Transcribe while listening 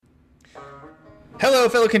Hello,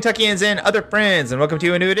 fellow Kentuckians and other friends, and welcome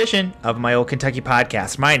to a new edition of my Old Kentucky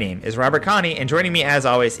podcast. My name is Robert Connie, and joining me, as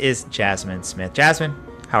always, is Jazmin Smith. Jazmin,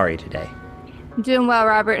 how are you today? I'm doing well,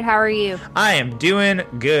 Robert. How are you? I am doing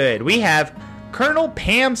good. We have Colonel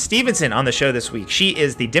Pam Stevenson on the show this week. She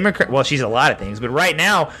is the Democrat. Well, she's a lot of things, but right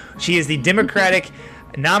now she is the Democratic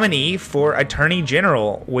nominee for Attorney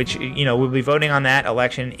General, which, we'll be voting on that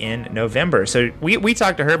election in November. So we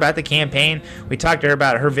talked to her about the campaign. We talked to her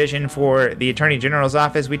about her vision for the Attorney General's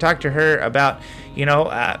office. We talked to her about,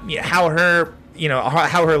 how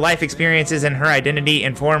her life experiences and her identity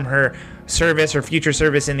inform her service or future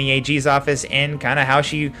service in the AG's office, and kind of how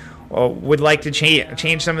she would like to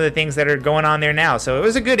change some of the things that are going on there now. So it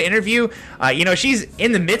was a good interview. She's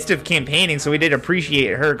in the midst of campaigning, so we did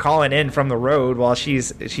appreciate her calling in from the road while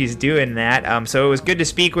she's doing that. So it was good to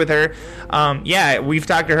speak with her. We've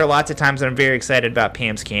talked to her lots of times, and I'm very excited about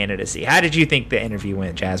Pam's candidacy. How did you think the interview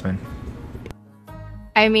went, Jazmin?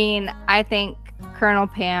 I mean, I think Colonel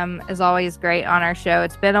Pam is always great on our show.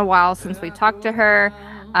 It's been a while since we talked to her.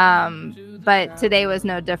 But today was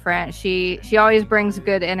no different. She always brings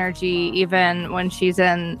good energy, even when she's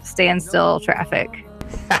in standstill traffic.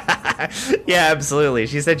 Yeah, absolutely.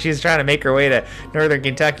 She said she was trying to make her way to Northern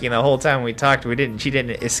Kentucky, and the whole time we talked, she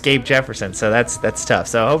didn't escape Jefferson. So that's tough.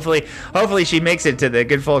 So hopefully she makes it to the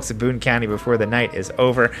good folks of Boone County before the night is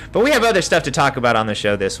over. But we have other stuff to talk about on the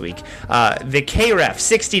show this week. The KREF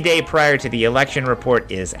 60-day prior to the election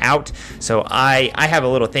report is out. So I have a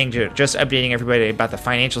little thing just updating everybody about the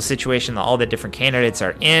financial situation that all the different candidates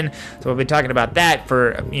are in. So we'll be talking about that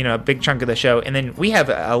for a big chunk of the show, and then we have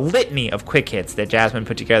a litany of quick hits that Jazmin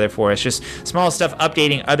put together for us. Just small stuff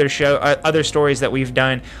updating other stories that we've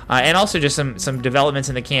done, and also just some developments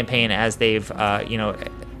in the campaign as they've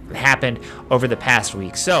happened over the past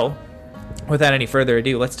week. So without any further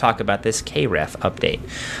ado, let's talk about this KREF update.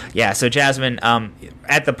 Yeah, so Jazmin,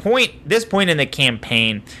 at this point in the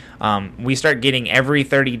campaign, we start getting every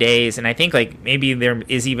 30 days, and I think maybe there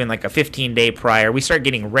is even a 15-day prior, we start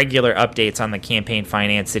getting regular updates on the campaign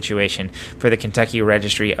finance situation for the Kentucky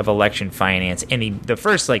Registry of Election Finance. And the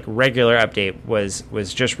first regular update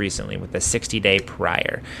was just recently with the 60-day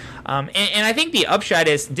prior. And I think the upshot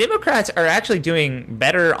is Democrats are actually doing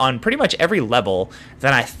better on pretty much every level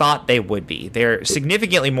than I thought they would be. They're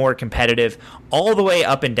significantly more competitive all the way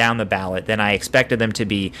up and down the ballot than I expected them to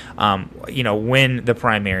be, when the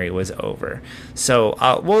primary was over.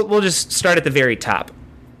 So we'll just start at the very top.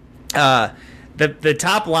 The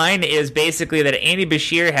top line is basically that Andy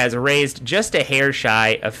Beshear has raised just a hair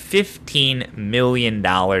shy of $15 million,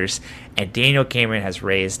 and Daniel Cameron has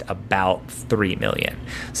raised about $3 million.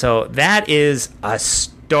 So that is a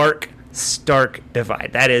stark divide.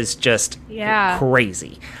 That is just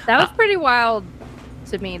crazy. That was pretty wild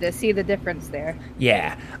to me to see the difference there.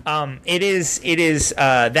 Yeah. It is.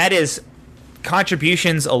 That is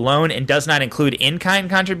contributions alone and does not include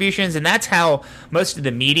in-kind contributions, and that's how most of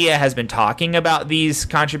the media has been talking about these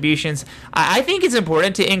contributions. I think it's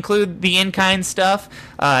important to include the in-kind stuff.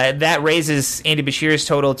 That raises Andy Beshear's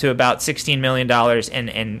total to about $16 million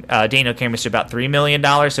and Daniel Cameron's to about $3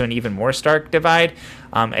 million, so an even more stark divide.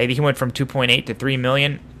 I think he went from 2.8 to 3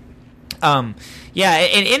 million. And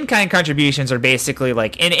in-kind contributions are basically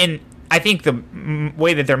and I think the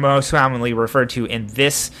way that they're most commonly referred to in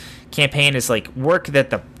this campaign is work that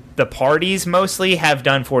the parties mostly have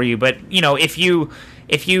done for you. But if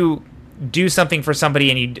you do something for somebody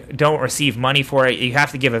and you don't receive money for it, you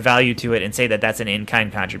have to give a value to it and say that that's an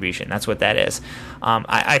in-kind contribution. That's what that is.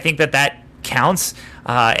 I think that counts,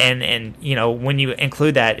 and when you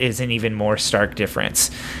include that is an even more stark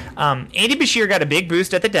difference. Andy Beshear got a big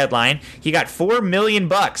boost at the deadline. He got $4 million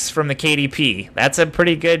from the KDP. That's a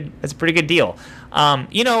pretty good deal.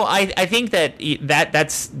 I think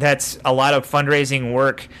that's a lot of fundraising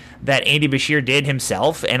work that Andy Beshear did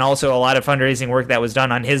himself, and also a lot of fundraising work that was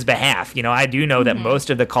done on his behalf. I do know that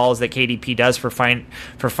most of the calls that KDP does for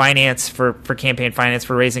finance, for campaign finance,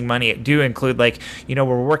 for raising money, do include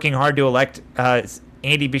we're working hard to elect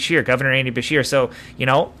Andy Beshear, Governor Andy Beshear. So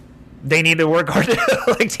they need to work hard to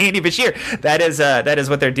elect Andy Beshear. That is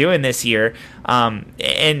what they're doing this year,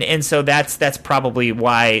 and so that's probably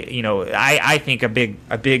why I think a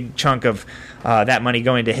big chunk of that money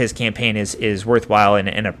going to his campaign is worthwhile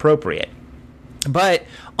and appropriate. But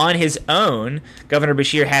on his own, Governor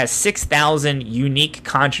Beshear has 6,000 unique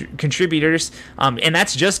contributors, and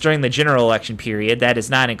that's just during the general election period. That does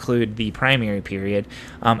not include the primary period,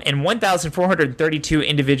 and 1,432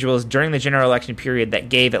 individuals during the general election period that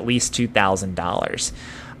gave at least $2,000.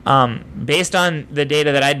 Based on the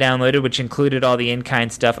data that I downloaded, which included all the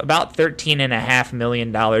in-kind stuff, about $13.5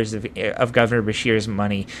 million of Governor Beshear's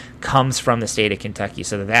money comes from the state of Kentucky.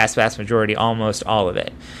 So the vast, vast majority, almost all of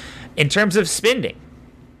it. In terms of spending,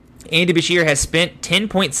 Andy Beshear has spent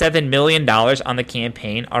 $10.7 million on the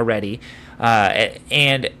campaign already.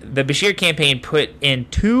 And the Beshear campaign put in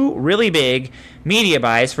two really big media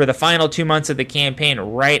buys for the final 2 months of the campaign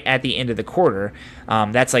right at the end of the quarter.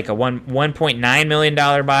 That's like a $1.9 million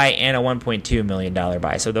buy and a $1.2 million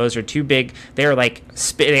buy. So those are two big. They're like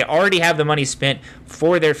they already have the money spent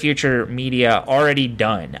for their future media already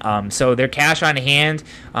done. So their cash on hand,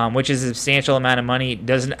 which is a substantial amount of money,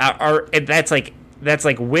 that's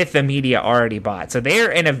like with the media already bought. So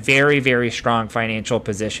they're in a very, very strong financial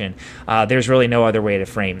position. There's really no other way to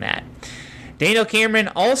frame that. Daniel Cameron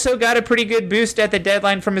also got a pretty good boost at the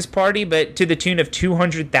deadline from his party, but to the tune of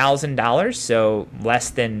 $200,000, so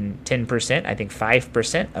less than 10%, I think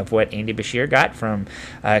 5% of what Andy Beshear got from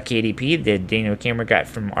KDP, that Daniel Cameron got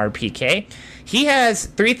from RPK. He has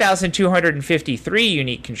 3,253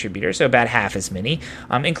 unique contributors, so about half as many,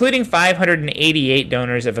 including 588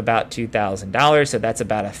 donors of about $2,000, so that's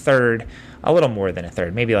about a third, a little more than a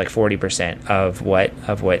third, maybe like 40% of what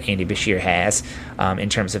Andy Beshear has in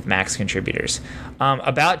terms of max contributors.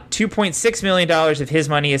 About $2.6 million of his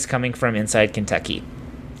money is coming from inside Kentucky.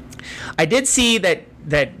 I did see that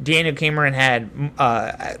Daniel Cameron had,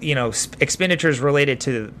 expenditures related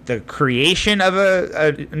to the creation of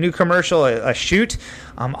a new commercial, a shoot,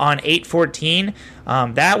 on 8/14.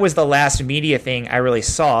 That was the last media thing I really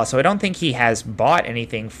saw. So I don't think he has bought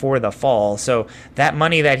anything for the fall. So that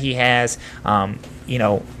money that he has,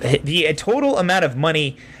 the total amount of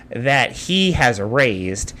money that he has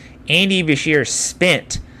raised, Andy Beshear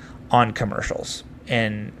spent on commercials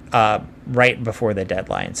and right before the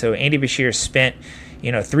deadline. So Andy Beshear spent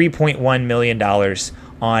 $3.1 million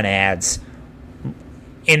on ads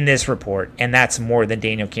in this report, and that's more than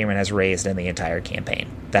Daniel Cameron has raised in the entire campaign.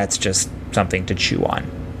 That's just something to chew on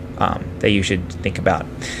that you should think about.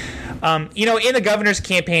 In the governor's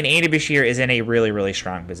campaign, Andy Beshear is in a really, really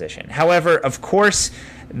strong position. However, of course,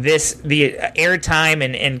 the airtime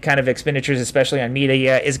and kind of expenditures, especially on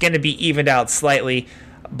media, is going to be evened out slightly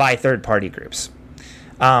by third-party groups.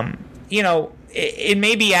 It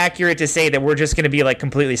may be accurate to say that we're just going to be like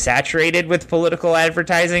completely saturated with political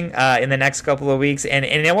advertising in the next couple of weeks, and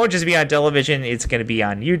it won't just be on television. It's going to be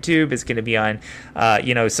on YouTube. It's going to be on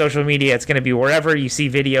social media. It's going to be wherever you see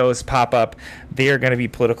videos pop up. They are going to be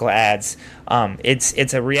political ads.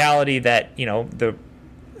 It's a reality that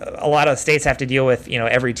a lot of states have to deal with,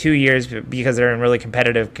 every 2 years because they're in really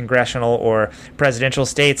competitive congressional or presidential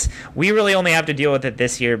states. We really only have to deal with it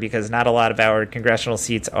this year because not a lot of our congressional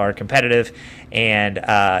seats are competitive, and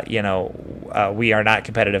we are not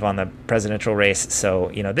competitive on the presidential race. So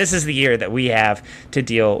this is the year that we have to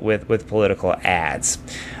deal with political ads.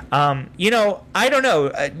 I don't know,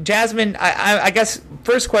 Jazmin. I guess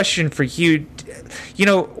first question for you.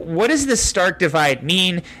 What does this stark divide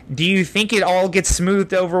mean? Do you think it all gets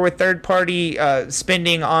smoothed over with third-party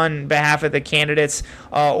spending on behalf of the candidates,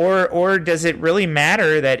 or does it really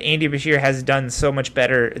matter that Andy Beshear has done so much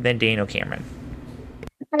better than Daniel Cameron?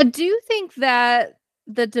 I do think that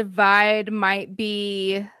the divide might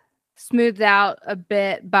be smoothed out a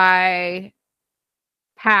bit by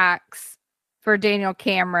PACs for Daniel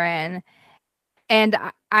Cameron, and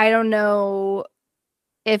I don't know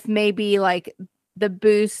if maybe like the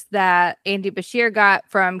boost that Andy Beshear got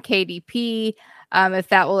from KDP, if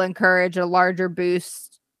that will encourage a larger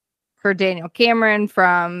boost for Daniel Cameron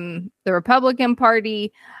from the Republican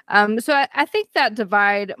Party. So I think that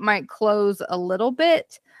divide might close a little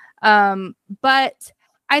bit. But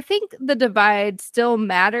I think the divide still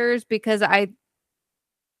matters because I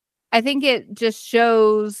think it just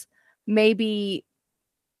shows maybe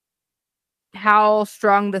how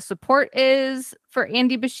strong the support is for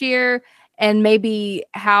Andy Beshear and maybe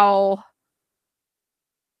how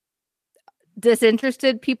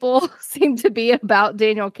disinterested people seem to be about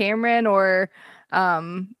Daniel Cameron, or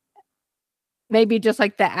maybe just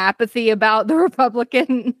like the apathy about the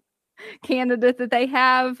Republican candidate that they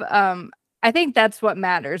have. I think that's what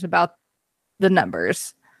matters about the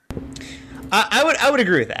numbers. I would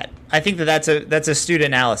agree with that. I think that's astute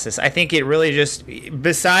analysis. I think it really just,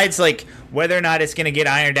 besides like whether or not it's going to get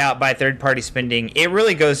ironed out by third party spending, it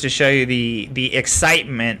really goes to show you the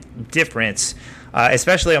excitement difference,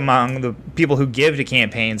 especially among the people who give to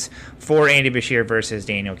campaigns for Andy Beshear versus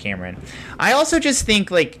Daniel Cameron. I also just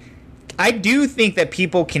think I do think that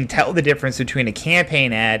people can tell the difference between a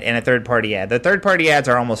campaign ad and a third-party ad. The third-party ads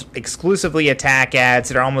are almost exclusively attack ads.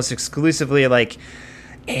 They're almost exclusively like,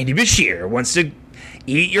 Andy Beshear wants to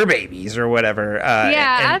eat your babies or whatever.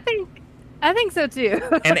 Yeah, I think so too.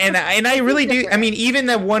 and I really do. I mean, even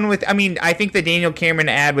the one with, I mean, I think the Daniel Cameron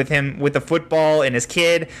ad with him with the football and his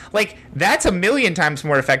kid, like, that's a million times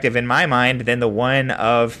more effective in my mind than the one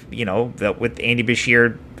of, you know, with Andy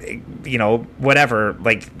Bashir, you know, whatever,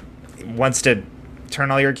 like, wants to turn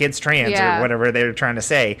all your kids trans or whatever they're trying to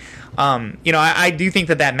say. You know, I do think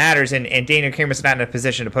that matters, and Daniel Cameron's not in a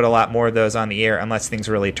position to put a lot more of those on the air unless things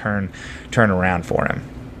really turn around for him.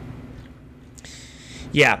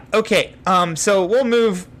 Yeah. Okay. So we'll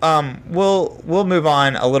move. We'll move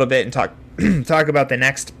on a little bit and talk about the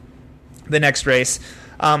next race,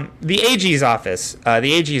 the AG's office,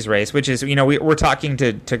 the AG's race, which is, you know, we're talking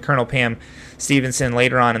to Colonel Pam Stevenson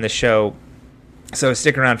later on in the show, so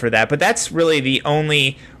stick around for that. But that's really the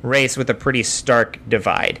only race with a pretty stark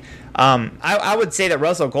divide. I would say that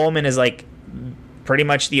Russell Goldman is like pretty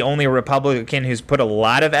much the only Republican who's put a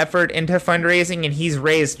lot of effort into fundraising, and he's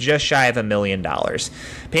raised just shy of $1 million.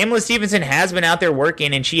 Pamela Stevenson has been out there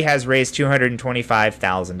working, and she has raised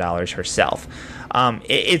 $225,000 herself.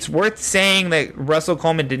 It's worth saying that Russell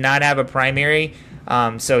Coleman did not have a primary,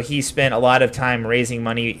 so he spent a lot of time raising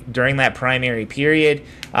money during that primary period.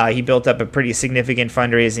 He built up a pretty significant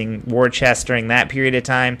fundraising war chest during that period of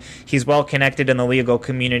time. He's well connected in the legal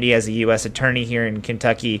community as a U.S. attorney here in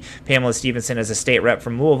Kentucky. Pamela Stevenson, as a state rep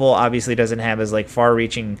from Louisville, obviously doesn't have as like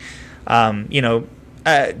far-reaching,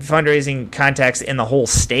 fundraising contacts in the whole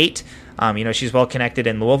state. You know, she's well connected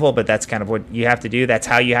in Louisville, but that's kind of what you have to do. That's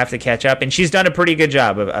how you have to catch up. And she's done a pretty good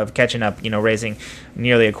job of catching up, you know, raising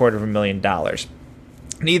nearly $250,000.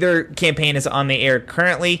 Neither campaign is on the air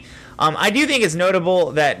currently. I do think it's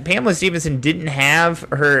notable that Pamela Stevenson didn't have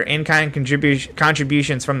her in-kind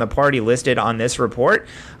contributions from the party listed on this report.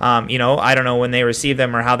 You know, I don't know when they receive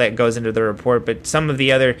them or how that goes into the report, but some of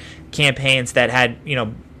the other campaigns that had, you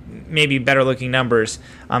know, maybe better looking numbers,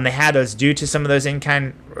 they had those due to some of those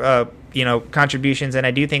in-kind contributions, and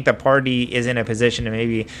I do think the party is in a position to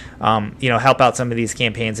maybe help out some of these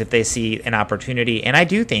campaigns if they see an opportunity, and I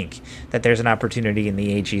do think that there's an opportunity in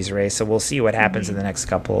the AG's race, so we'll see what happens in the next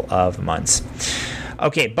couple of months.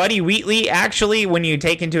 Okay, Buddy Wheatley, actually, when you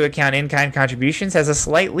take into account in-kind contributions, has a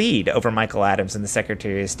slight lead over Michael Adams in the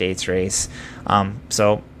Secretary of State's race.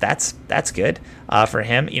 So that's good for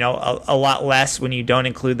him. You know, a lot less when you don't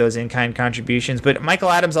include those in-kind contributions. But Michael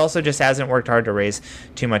Adams also just hasn't worked hard to raise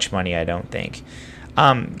too much money, I don't think.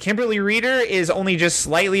 Kimberly Reeder is only just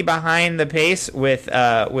slightly behind the pace with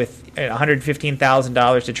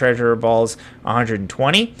 $115,000 to Treasurer Ball's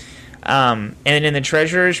 $120,000. And in the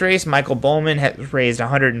treasurer's race, Michael Bowman has raised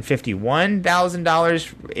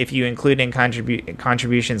 $151,000 if you include in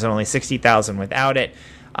contributions, and only $60,000 without it.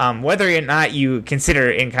 Whether or not you consider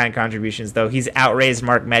in-kind contributions, though, he's outraised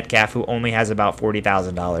Mark Metcalf, who only has about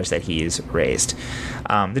 $40,000 that he's raised.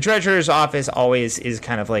 The treasurer's office always is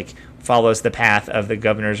kind of like follows the path of the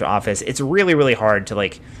governor's office. It's really, really hard to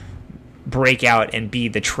like break out and be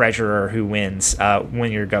the treasurer who wins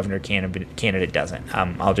when your governor candidate doesn't.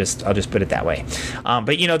 I'll just put it that way.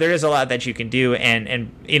 But you know, there is a lot that you can do,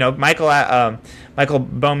 and you know, Michael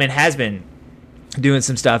Bowman has been doing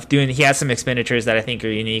some stuff. He has some expenditures that I think are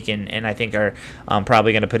unique and I think are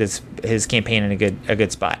probably going to put his campaign in a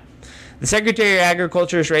good spot. The Secretary of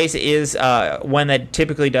Agriculture's race is one that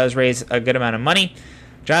typically does raise a good amount of money.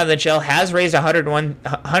 Jonathan Schell has raised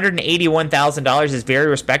 $181,000. Is very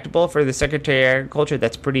respectable for the Secretary of Agriculture.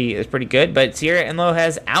 That's pretty good. But Sierra Enloe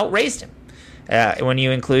has outraised him. When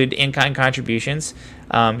you include in-kind contributions,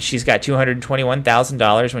 she's got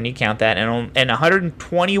 $221,000 when you count that, and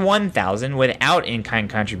 $121,000 without in-kind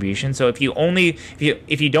contributions. So if you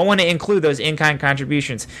don't want to include those in-kind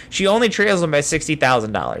contributions, she only trails him by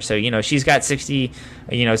 $60,000. So you know, she's got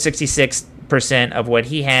 66% of what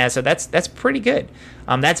he has. So that's pretty good.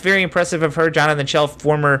 That's very impressive of her. Jonathan Schell,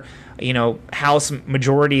 former House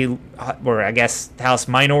majority, or I guess House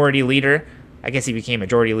minority leader. I guess he became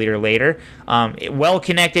majority leader later.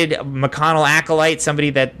 Well-connected McConnell acolyte,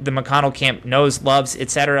 somebody that the McConnell camp knows, loves,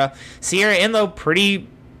 etc. Sierra Enloe, pretty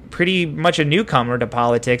much a newcomer to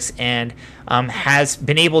politics, and has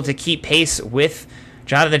been able to keep pace with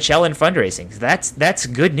Jonathan Schell in fundraising. So that's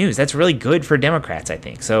good news. That's really good for Democrats, I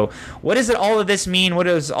think. So what does all of this mean? What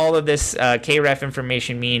does all of this KREF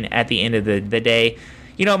information mean at the end of the day?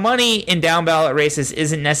 You know, money in down ballot races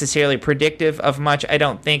isn't necessarily predictive of much, I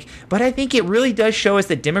don't think, but I think it really does show us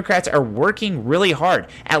that Democrats are working really hard,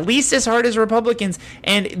 at least as hard as Republicans,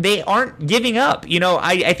 and they aren't giving up. You know,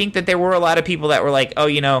 I think that there were a lot of people that were like, oh,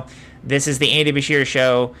 you know, this is the Andy Bashir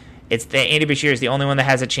show, It's the Andy Bashir is the only one that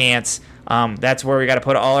has a chance. That's where we got to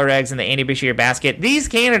put all our eggs in the Andy Bashir basket. These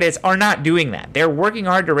candidates are not doing that. They're working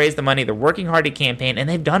hard to raise the money. They're working hard to campaign, and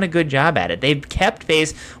they've done a good job at it. They've kept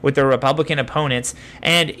pace with their Republican opponents,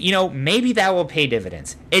 and maybe that will pay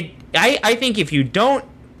dividends. I think if you don't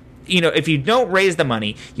raise the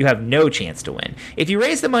money, you have no chance to win. If you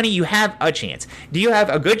raise the money, you have a chance. Do you have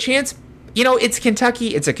a good chance? It's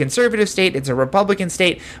Kentucky. It's a conservative state. It's a Republican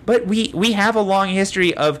state. But we have a long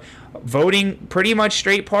history of voting pretty much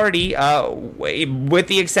straight party, with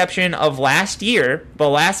the exception of last year. The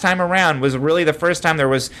last time around was really the first time there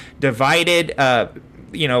was divided,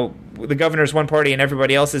 the governor's one party and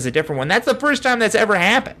everybody else is a different one. That's the first time that's ever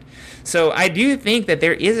happened. So I do think that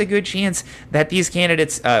there is a good chance that these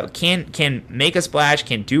candidates can make a splash,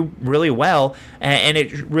 can do really well, and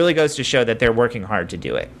it really goes to show that they're working hard to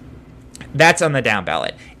do it. That's on the down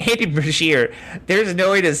ballot. Andy Bashir, there's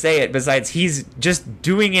no way to say it besides he's just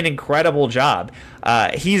doing an incredible job.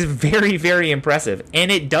 He's very, very impressive. And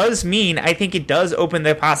it does mean, I think it does open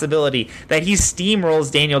the possibility that he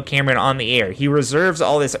steamrolls Daniel Cameron on the air. He reserves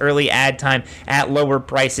all this early ad time at lower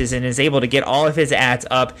prices and is able to get all of his ads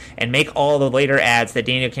up and make all the later ads that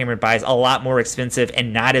Daniel Cameron buys a lot more expensive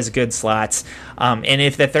and not as good slots. And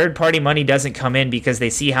if the third-party money doesn't come in because they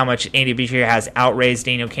see how much Andy Bashir has outraised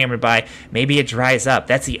Daniel Cameron by, maybe it dries up.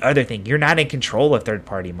 That's the other thing. You're not in control of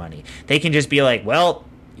third-party money. They can just be like, well,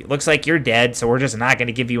 it looks like you're dead, so we're just not going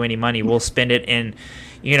to give you any money. We'll spend it in,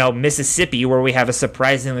 Mississippi, where we have a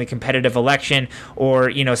surprisingly competitive election,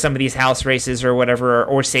 or, some of these House races or whatever,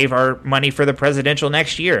 or save our money for the presidential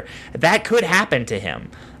next year. That could happen to him.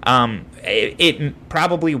 It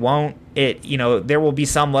probably won't. There will be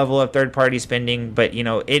some level of third-party spending, but,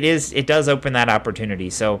 it does open that opportunity.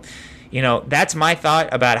 So, that's my thought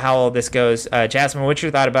about how all this goes. Jazmin, what's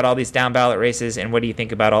your thought about all these down ballot races, and what do you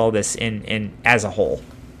think about all this in as a whole?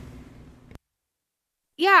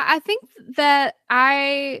 Yeah, I think that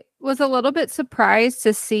I was a little bit surprised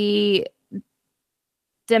to see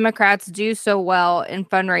Democrats do so well in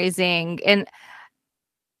fundraising. And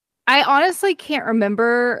I honestly can't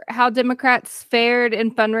remember how Democrats fared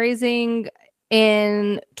in fundraising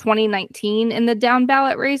in 2019 in the down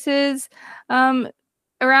ballot races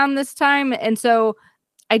around this time. And so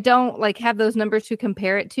I don't have those numbers to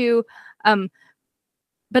compare it to.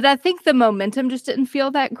 But I think the momentum just didn't feel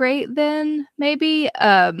that great then, maybe.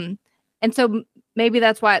 And so maybe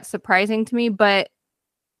that's why it's surprising to me. But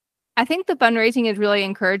I think the fundraising is really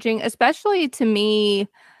encouraging, especially to me,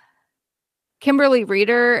 Kimberly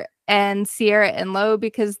Reeder and Sierra Enlow,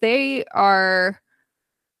 because they are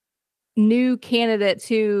new candidates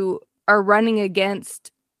who are running against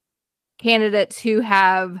candidates who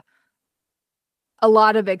have a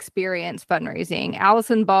lot of experience fundraising.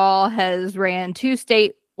 Allison Ball has ran 2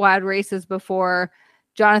 statewide races before.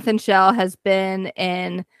 Jonathan Schell has been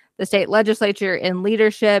in the state legislature in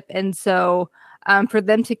leadership. And so for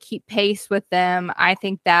them to keep pace with them, I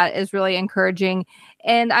think that is really encouraging.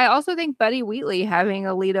 And I also think Buddy Wheatley having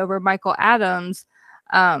a lead over Michael Adams,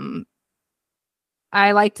 I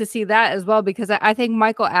like to see that as well, because I think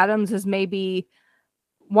Michael Adams is maybe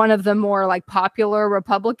one of the more popular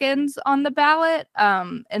Republicans on the ballot.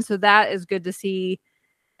 And so that is good to see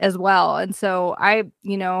as well. And so I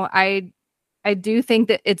do think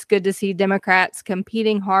that it's good to see Democrats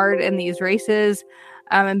competing hard in these races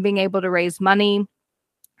and being able to raise money.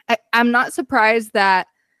 I'm not surprised that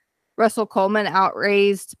Russell Coleman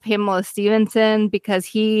outraised Pamela Stevenson, because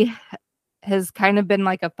he has kind of been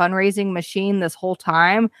like a fundraising machine this whole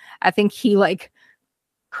time. I think he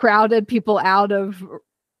crowded people out of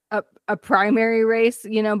a primary race,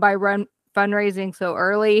 by fundraising so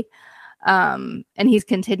early. And he's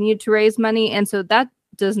continued to raise money. And so that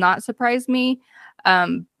does not surprise me.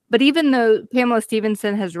 But even though Pamela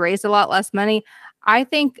Stevenson has raised a lot less money, I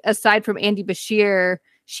think aside from Andy Bashir,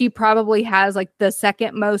 she probably has the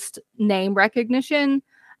second most name recognition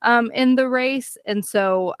in the race. And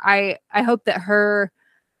so I hope that her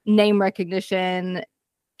name recognition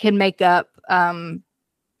can make up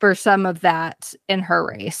for some of that in her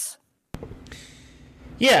race.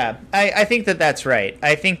 Yeah, I think that's right.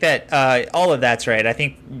 I think that all of that's right. I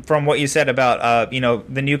think from what you said about,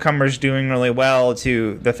 the newcomers doing really well,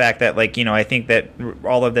 to the fact that, I think that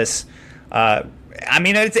all of this,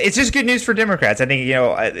 it's just good news for Democrats. I think,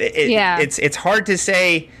 it's hard to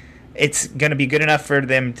say it's going to be good enough for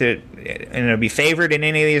them to be favored in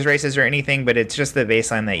any of these races or anything, but it's just the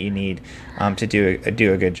baseline that you need to do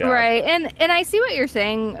a good job. Right, and I see what you're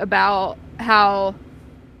saying about how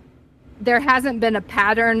there hasn't been a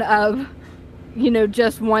pattern of,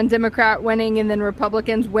 just one Democrat winning and then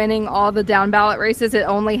Republicans winning all the down ballot races. It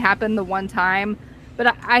only happened the one time.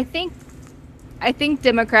 But I think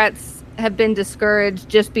Democrats have been discouraged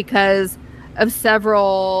just because of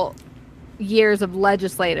several years of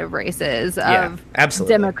legislative races of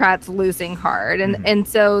absolutely. Democrats losing hard, and Mm-hmm. and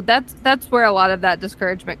so that's where a lot of that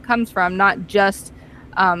discouragement comes from, not just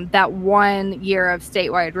that 1 year of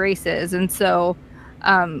statewide races. And so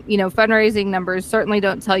fundraising numbers certainly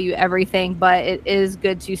don't tell you everything, but it is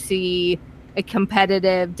good to see a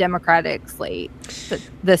competitive Democratic slate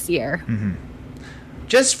this year. Mm-hmm.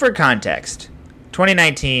 Just for context,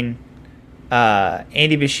 2019,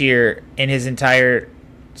 Andy Beshear in his entire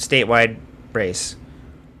statewide race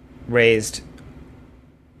raised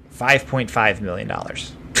 $5.5 million.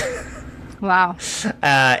 Wow.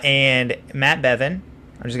 And Matt Bevin,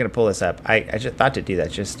 I'm just going to pull this up. I just thought to do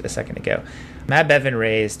that just a second ago. Matt Bevin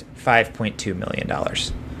raised $5.2 million.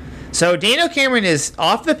 So Daniel Cameron is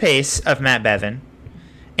off the pace of Matt Bevin,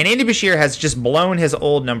 and Andy Beshear has just blown his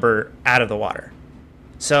old number out of the water.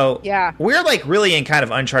 So yeah, we're like really in kind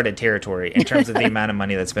of uncharted territory in terms of the amount of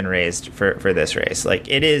money that's been raised for this race. Like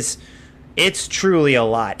it's truly a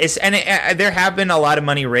lot. There have been a lot of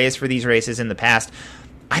money raised for these races in the past.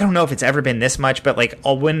 I don't know if it's ever been this much, but like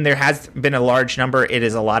when there has been a large number, it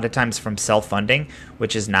is a lot of times from self-funding,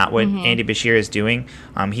 which is not what Andy Beshear is doing.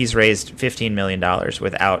 He's raised $15 million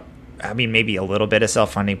without, I mean, maybe a little bit of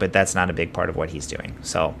self-funding, but that's not a big part of what he's doing.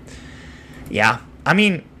 So, yeah, I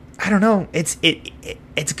mean, I don't know. It's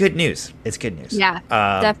good news. It's good news. Yeah,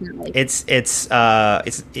 definitely.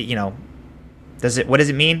 What does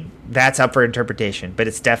it mean? That's up for interpretation, but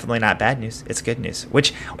it's definitely not bad news. It's good news,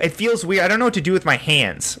 which it feels weird. I don't know what to do with my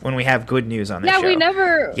hands when we have good news on this show. We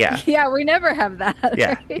never have that.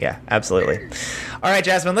 Yeah, right? Yeah, absolutely. All right,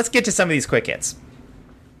 Jazmin, let's get to some of these quick hits.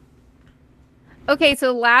 Okay,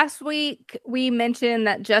 so last week we mentioned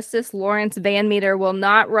that Justice Lawrence Van Meter will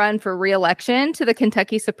not run for re-election to the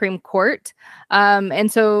Kentucky Supreme Court. And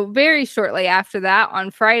so very shortly after that,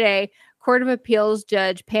 on Friday, Court of Appeals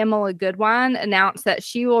Judge Pamela Goodwine announced that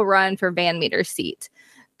she will run for Van Meter's seat.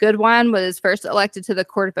 Goodwine was first elected to the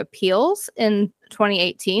Court of Appeals in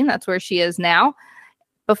 2018. That's where she is now.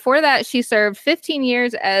 Before that, she served 15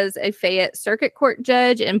 years as a Fayette Circuit Court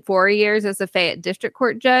judge and 4 years as a Fayette District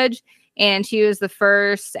Court judge. And she was the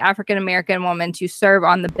first African-American woman to serve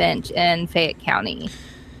on the bench in Fayette County.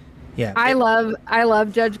 Yeah. I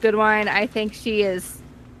love Judge Goodwine. I think she's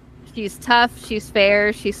tough, she's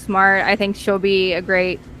fair, she's smart. I think she'll be a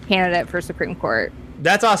great candidate for Supreme Court.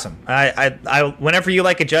 That's awesome. I whenever you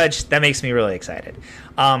like a judge, that makes me really excited.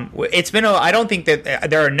 I don't think that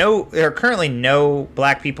there are currently no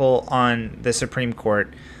black people on the Supreme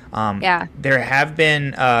Court. There have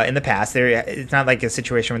been in the past. It's not like a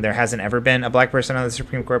situation where there hasn't ever been a black person on the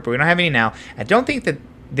Supreme Court, but we don't have any now. I don't think that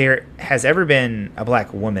there has ever been a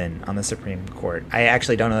black woman on the Supreme Court. I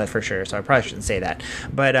actually don't know that for sure, so I probably shouldn't say that.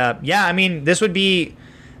 But I mean, this would be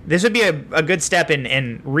a good step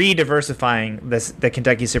in re-diversifying the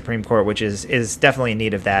Kentucky Supreme Court, which is definitely in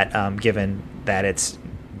need of that, given that it's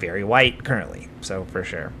very white currently. So for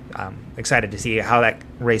sure, excited to see how that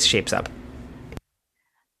race shapes up.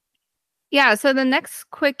 Yeah, so the next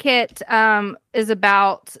quick hit is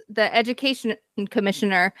about the education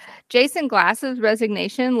commissioner. Jason Glass's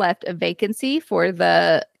resignation left a vacancy for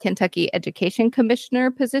the Kentucky Education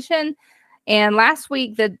Commissioner position. And last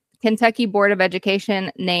week, the Kentucky Board of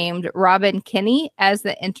Education named Robin Kinney as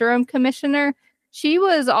the interim commissioner. She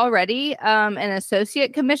was already an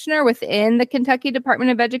associate commissioner within the Kentucky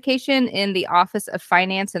Department of Education in the Office of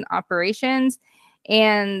Finance and Operations.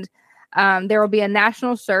 And there will be a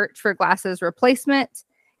national search for Glass's replacement.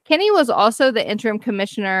 Kenny was also the interim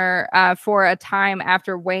commissioner for a time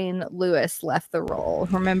after Wayne Lewis left the role.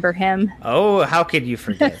 Remember him? Oh, how could you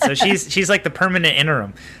forget? So she's like the permanent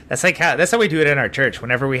interim. That's how we do it in our church.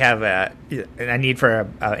 Whenever we have a need for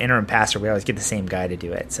an interim pastor, we always get the same guy to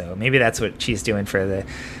do it. So maybe that's what she's doing for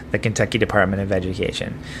the Kentucky Department of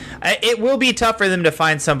Education. It will be tough for them to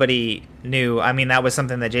find somebody new. I mean, that was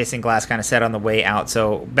something that Jason Glass kind of said on the way out.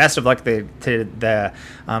 So best of luck to the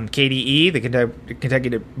KDE, the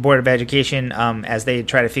Kentucky Board of Education, as they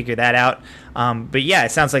try to figure that out. But yeah,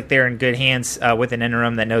 it sounds like they're in good hands with an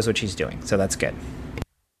interim that knows what she's doing. So that's good.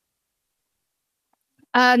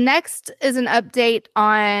 Next is an update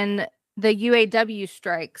on the UAW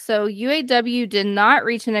strike. So UAW did not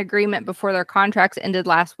reach an agreement before their contracts ended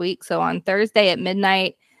last week. So on Thursday at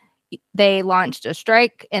midnight, they launched a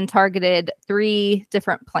strike and targeted 3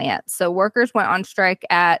 different plants. So workers went on strike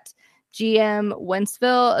at GM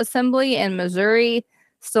Wentzville Assembly in Missouri,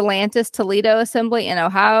 Stellantis Toledo Assembly in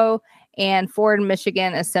Ohio, and Ford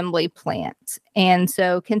Michigan Assembly Plant. And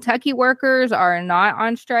so Kentucky workers are not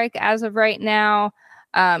on strike as of right now.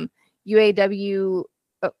 UAW,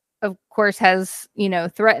 of course, has,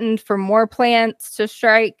 threatened for more plants to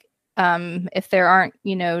strike if there aren't,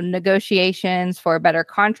 negotiations for a better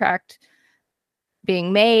contract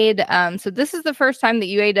being made. So this is the first time that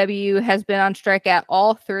UAW has been on strike at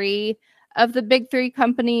all three of the big three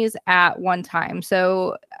companies at one time.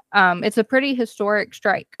 So it's a pretty historic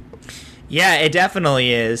strike. Yeah, it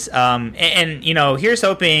definitely is. And here's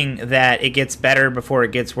hoping that it gets better before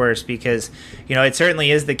it gets worse, because, it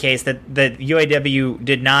certainly is the case that the UAW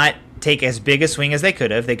did not take as big a swing as they could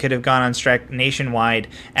have. They could have gone on strike nationwide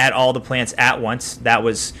at all the plants at once. That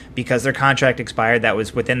was because their contract expired. That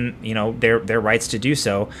was within, their rights to do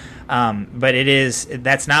so. But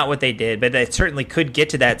that's not what they did. But they certainly could get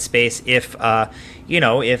to that space if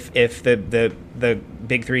if the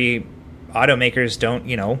big three automakers don't,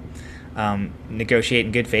 negotiate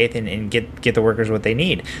in good faith and get the workers what they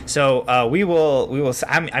need. So we will.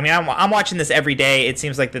 I'm watching this every day. It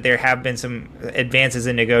seems like that there have been some advances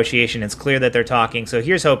in negotiation. It's clear that they're talking. So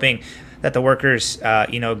here's hoping that the workers,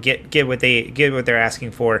 get what they're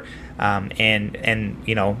asking for, and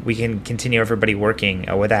we can continue everybody working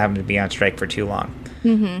without having to be on strike for too long.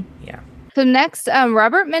 Mm-hmm. Yeah. So next,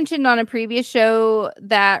 Robert mentioned on a previous show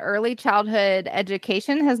that early childhood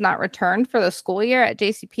education has not returned for the school year at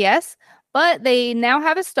JCPS, but they now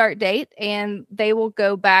have a start date, and they will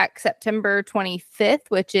go back September 25th,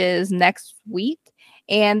 which is next week.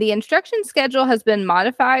 And the instruction schedule has been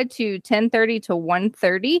modified to 10:30 to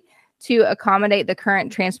 1:30 to accommodate the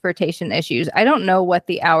current transportation issues. I don't know what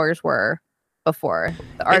the hours were before.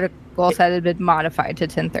 The article said it had been modified to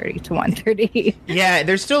 10:30 to 1:30. Yeah,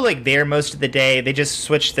 they're still there most of the day. They just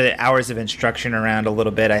switched the hours of instruction around a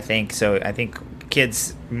little bit, I think. So I think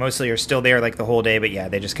kids mostly are still there the whole day, but yeah,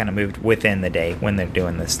 they just kind of moved within the day when they're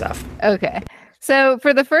doing this stuff. Okay. So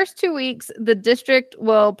for the first 2 weeks, the district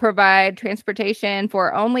will provide transportation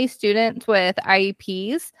for only students with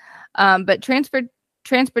IEPs, but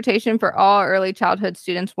transportation for all early childhood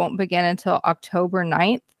students won't begin until October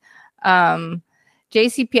 9th.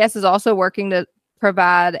 JCPS is also working to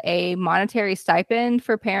provide a monetary stipend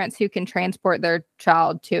for parents who can transport their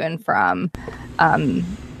child to and from.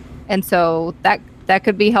 And so that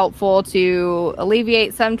could be helpful to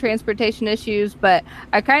alleviate some transportation issues, but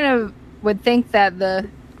I kind of would think that the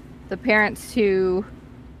parents who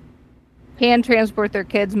can transport their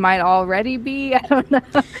kids might already be, I don't know,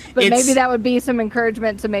 but maybe that would be some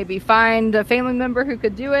encouragement to maybe find a family member who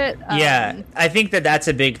could do it. Yeah, I think that's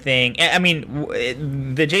a big thing. I mean,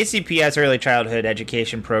 the JCPS early childhood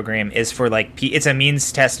education program is for it's a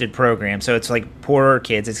means tested program. So it's poorer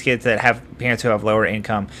kids. It's kids that have parents who have lower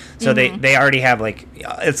income. So they already have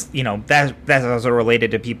it's, that's also related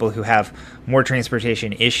to people who have more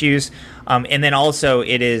transportation issues. And then also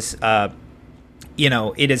it is,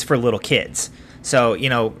 it is for little kids. So,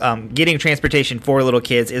 getting transportation for little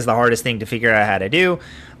kids is the hardest thing to figure out how to do.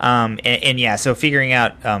 And yeah, so figuring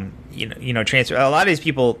out, transfer. A lot of these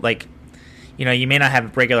people, you may not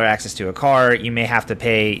have regular access to a car. You may have to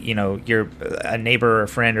pay, a neighbor or a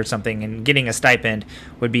friend or something, and getting a stipend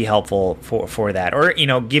would be helpful for that. Or,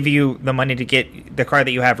 give you the money to get the car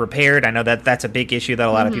that you have repaired. I know that's a big issue that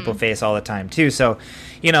a lot of people face all the time too. So,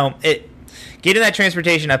 getting that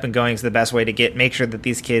transportation up and going is the best way to make sure that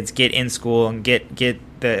these kids get in school and get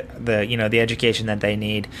the education that they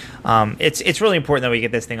need. It's really important that we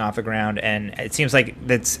get this thing off the ground, and it seems like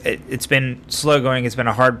it's been slow going. It's been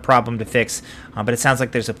a hard problem to fix, but it sounds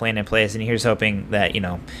like there's a plan in place, and here's hoping that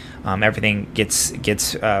everything gets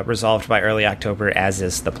resolved by early October, as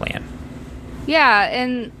is the plan. Yeah,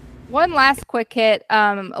 and one last quick hit,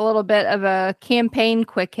 a little bit of a campaign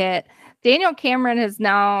quick hit. Daniel Cameron has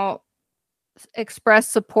now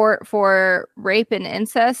expressed support for rape and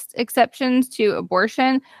incest exceptions to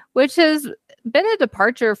abortion, which has been a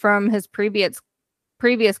departure from his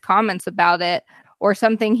previous comments about it, or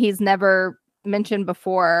something he's never mentioned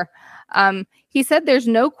before. He said there's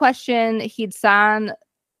no question he'd sign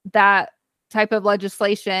that type of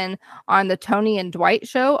legislation on the Tony and Dwight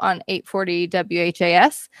show on 840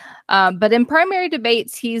 WHAS. But in primary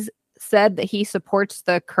debates, he's said that he supports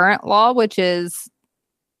the current law, which is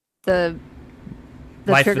the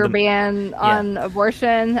trigger ban on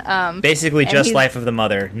abortion. Basically just life of the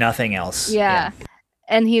mother, nothing else. Yeah.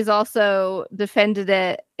 And he's also defended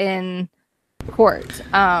it in court.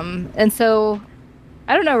 And so,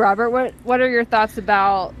 I don't know, Robert, what are your thoughts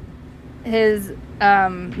about his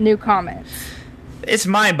new comments? It's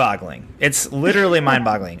mind-boggling. It's literally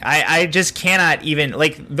mind-boggling. I just cannot even,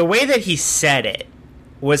 the way that he said it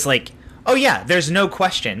was Oh yeah, there's no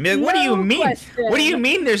question. Like, what do you mean? Question. What do you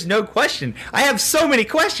mean? There's no question. I have so many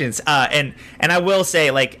questions. And I will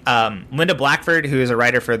say, like, Linda Blackford, who is a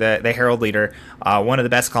writer for the Herald Leader, one of the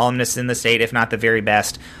best columnists in the state, if not the very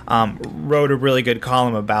best, wrote a really good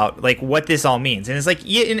column about like what this all means. And it's like,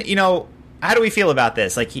 you know, how do we feel about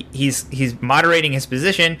this? Like he's moderating his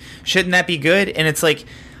position. Shouldn't that be good? And it's like,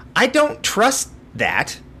 I don't trust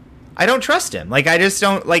that. I don't trust him. Like, I just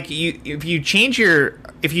don't like you. If you change your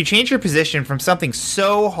position from something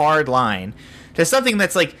so hard line to something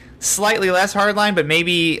that's like slightly less hard line, but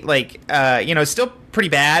maybe like you know, still pretty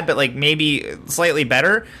bad, but like maybe slightly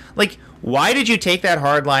better. Like, why did you take that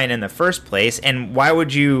hard line in the first place? And why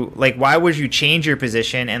would you change your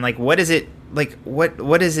position? And like, what is it like?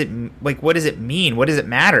 What is it like? What does it mean? What does it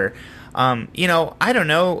matter? You know, I don't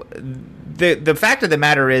know. The fact of the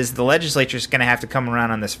matter is the legislature is going to have to come around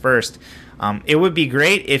on this first. It would be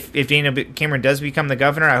great if Dana Cameron does become the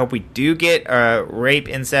governor. I hope we do get rape,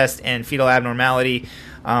 incest, and fetal abnormality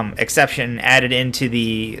exception added into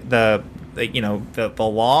the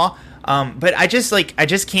law. But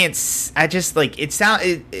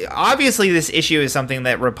obviously this issue is something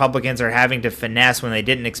that Republicans are having to finesse when they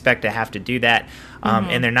didn't expect to have to do that.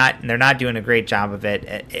 And they're not doing a great job of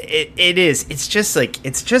it. It's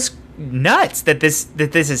just nuts that this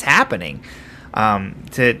is happening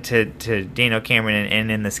to Dana Cameron and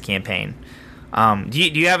in this campaign. Do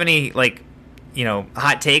you have any like, you know,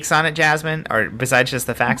 hot takes on it, Jazmin, or besides just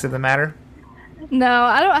the facts of the matter? No,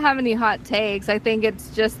 I don't have any hot takes. I think it's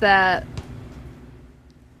just that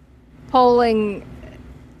polling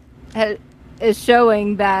is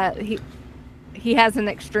showing that he has an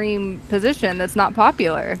extreme position that's not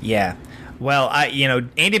popular. Yeah. Well,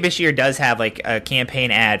 Andy Beshear does have like a campaign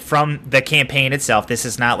ad from the campaign itself. This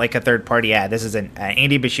is not like a third-party ad. This is an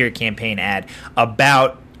Andy Beshear campaign ad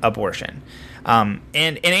about abortion. And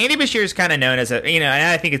Andy Beshear is kind of known as and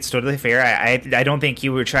I think it's totally fair. I don't think he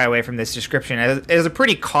would shy away from this description as a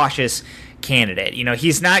pretty cautious candidate. You know,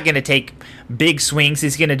 he's not going to take big swings.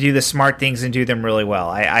 He's going to do the smart things and do them really well.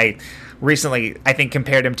 I recently, I think,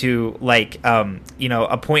 compared him to like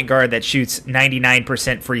a point guard that shoots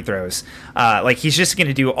 99% free throws. Like, he's just going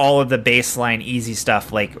to do all of the baseline easy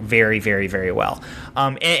stuff like very, very, very well.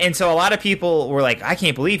 And so a lot of people were like, I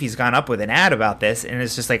can't believe he's gone up with an ad about this. And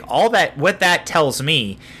it's just like what that tells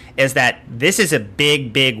me is that this is a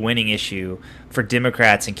big, big winning issue for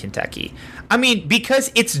Democrats in Kentucky. I mean,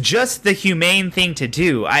 because it's just the humane thing to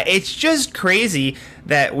do. It's just crazy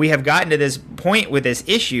that we have gotten to this point with this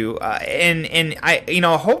issue, and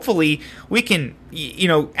hopefully we can,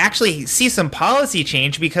 actually see some policy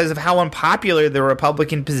change because of how unpopular the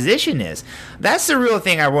Republican position is. That's the real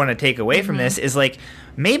thing I want to take away from this is like,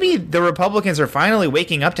 maybe the Republicans are finally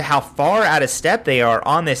waking up to how far out of step they are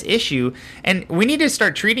on this issue, and we need to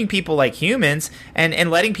start treating people like humans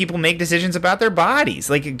and letting people make decisions about their bodies.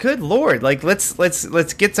 Like, good Lord, like let's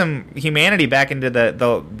get some humanity back into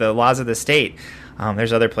the laws of the state.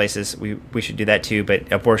 There's other places we should do that too,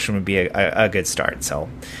 but abortion would be a good start. So,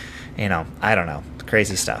 I don't know,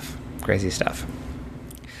 crazy stuff.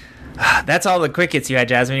 That's all the quick hits you had,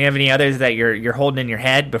 Jazmin. You have any others that you're holding in your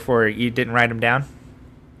head before you didn't write them down?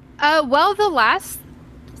 Well, the last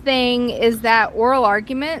thing is that oral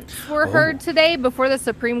arguments were heard today before the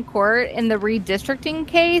Supreme Court in the redistricting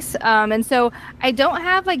case. And so I don't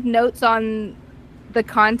have like notes on the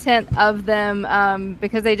content of them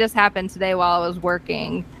because they just happened today while I was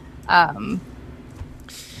working.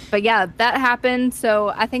 But yeah, that happened. So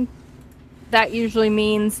I think that usually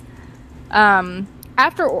means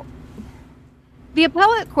after the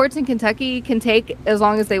appellate courts in Kentucky can take as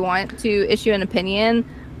long as they want to issue an opinion.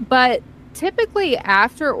 But typically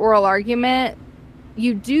after oral argument,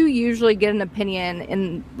 you do usually get an opinion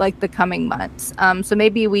in like the coming months. So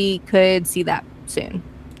maybe we could see that soon.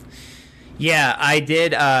 Yeah, I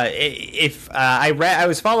did. I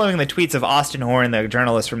was following the tweets of Austin Horn, the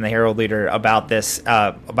journalist from the Herald Leader, about this,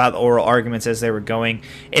 about the oral arguments as they were going.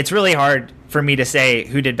 It's really hard for me to say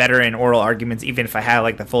who did better in oral arguments, even if I had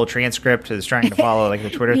like the full transcript. I was trying to follow like the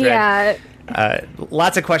Twitter thread. Yeah.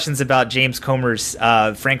 Lots of questions about James Comer's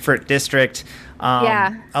Frankfurt district.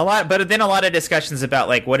 A lot, but then a lot of discussions about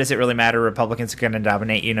like, what does it really matter? Republicans are going to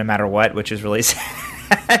dominate you no matter what, which is really sad.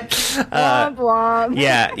 Blomp, blomp.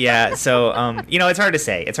 Yeah. So, it's hard to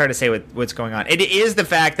say. It's hard to say what's going on. It is the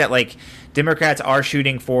fact that like Democrats are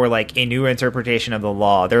shooting for like a new interpretation of the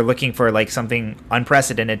law. They're looking for like something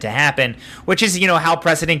unprecedented to happen, which is, how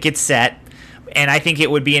precedent gets set. And I think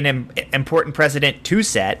it would be an important precedent to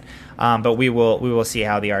set. But we will see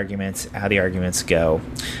how the arguments go.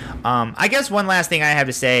 I guess one last thing I have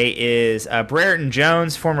to say is Brereton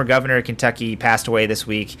Jones, former governor of Kentucky, passed away this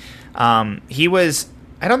week. He was.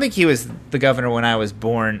 I don't think he was the governor when I was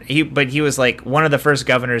born. But he was like one of the first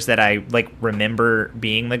governors that I like remember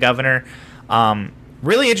being the governor.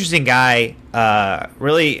 Really interesting guy.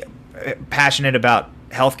 Really passionate about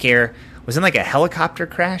healthcare. Was in like a helicopter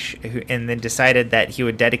crash and then decided that he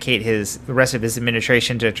would dedicate the rest of his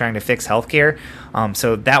administration to trying to fix healthcare.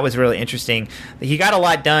 So that was really interesting. He got a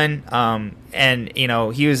lot done, and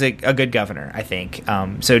he was a good governor, I think.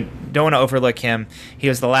 So don't want to overlook him. He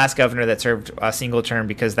was the last governor that served a single term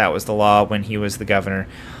because that was the law when he was the governor.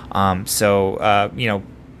 Thoughts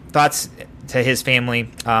to his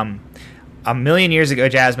family. A million years ago,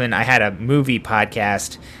 Jazmin, I had a movie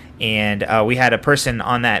podcast. And we had a person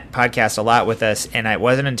on that podcast a lot with us, and it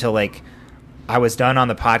wasn't until like I was done on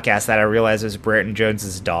the podcast that I realized it was Brereton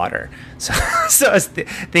Jones's daughter. So I was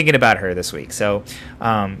thinking about her this week. So,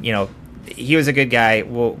 he was a good guy.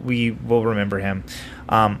 We will remember him.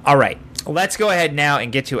 All right, let's go ahead now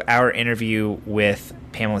and get to our interview with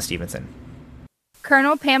Pamela Stevenson.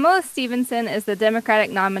 Colonel Pamela Stevenson is the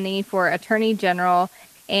Democratic nominee for Attorney General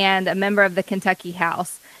and a member of the Kentucky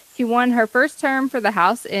House. She won her first term for the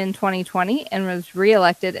House in 2020 and was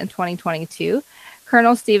reelected in 2022.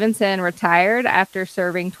 Colonel Stevenson retired after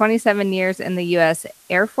serving 27 years in the U.S.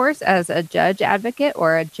 Air Force as a judge advocate,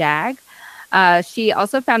 or a JAG. She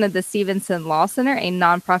also founded the Stevenson Law Center, a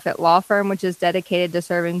nonprofit law firm which is dedicated to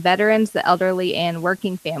serving veterans, the elderly, and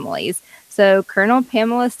working families. So, Colonel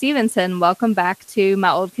Pamela Stevenson, welcome back to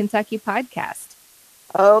My Old Kentucky podcast.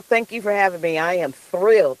 Oh, thank you for having me. I am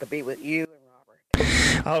thrilled to be with you.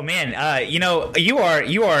 Oh man, you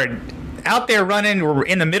are out there running. We're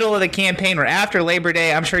in the middle of the campaign. We're after Labor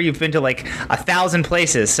Day. I'm sure you've been to like 1,000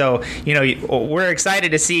 places. So we're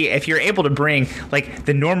excited to see if you're able to bring like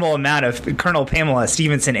the normal amount of Colonel Pamela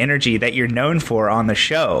Stevenson energy that you're known for on the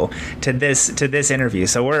show to this interview.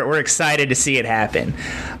 So we're excited to see it happen.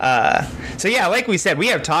 So yeah, like we said, we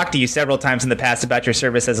have talked to you several times in the past about your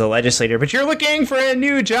service as a legislator, but you're looking for a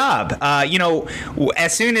new job.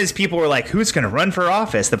 As soon as people were like, "Who's going to run for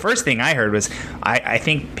office?" the first thing I heard was, "I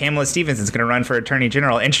think Pamela Stevenson is going to run for Attorney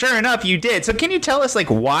General," and sure enough, you did. So can you tell us like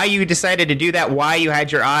why you decided to do that, why you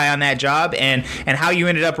had your eye on that job, and how you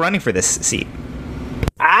ended up running for this seat?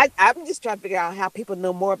 I'm just trying to figure out how people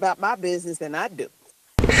know more about my business than I do.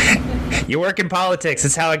 You work in politics.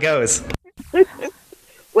 That's how it goes.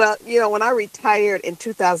 Well, when I retired in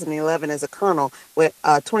 2011 as a colonel with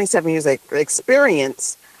 27 years of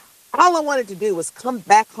experience, all I wanted to do was come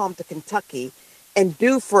back home to Kentucky and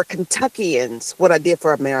do for Kentuckians what I did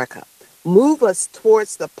for America. Move us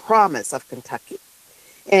towards the promise of Kentucky.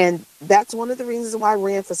 And that's one of the reasons why I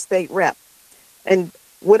ran for state rep. And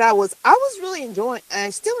I was really enjoying, and I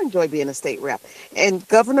still enjoy being a state rep. And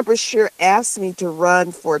Governor Beshear asked me to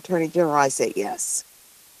run for Attorney General. I said yes.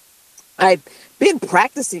 I've been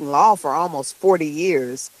practicing law for almost 40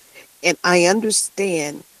 years, and I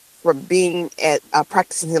understand from being at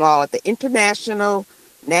practicing law at the international,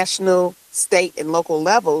 national, state, and local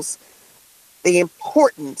levels, the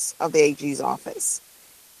importance of the AG's office.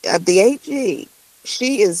 The AG,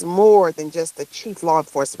 she is more than just the chief law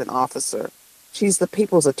enforcement officer. She's the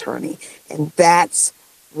people's attorney, and that's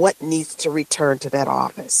what needs to return to that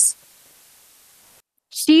office.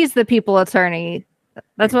 She's the people attorney.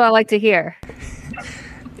 That's what I like to hear.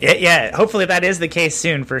 Yeah, hopefully that is the case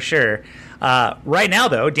soon for sure. Right now,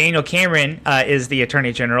 though, Daniel Cameron is the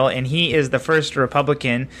Attorney General, and he is the first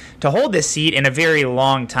Republican to hold this seat in a very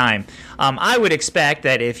long time. I would expect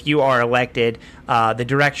that if you are elected, the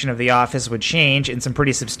direction of the office would change in some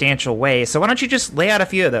pretty substantial ways. So why don't you just lay out a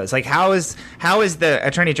few of those? Like, how is the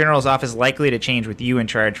Attorney General's office likely to change with you in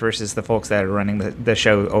charge versus the folks that are running the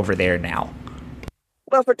show over there now?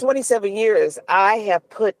 Well, for 27 years, I have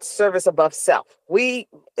put service above self. We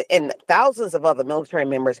and thousands of other military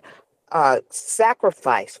members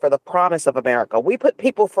sacrifice for the promise of America. We put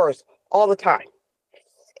people first all the time.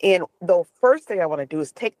 And the first thing I want to do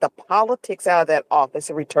is take the politics out of that office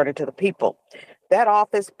and return it to the people. That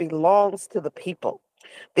office belongs to the people.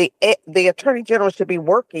 The Attorney General should be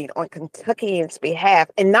working on Kentuckians' behalf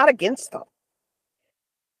and not against them.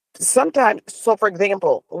 Sometimes, so for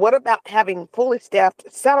example, what about having fully staffed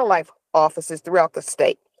satellite offices throughout the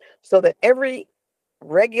state so that every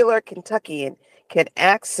regular Kentuckian can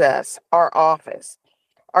access our office?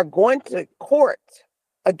 Are going to court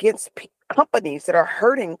against companies that are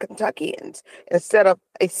hurting Kentuckians instead of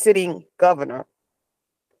a sitting governor?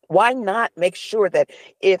 Why not make sure that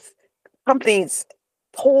if companies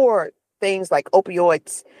pour things like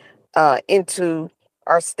opioids into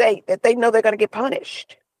our state that they know they're going to get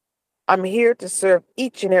punished. I'm here to serve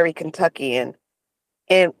each and every Kentuckian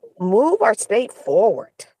and move our state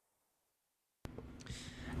forward.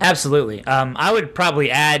 Absolutely. I would probably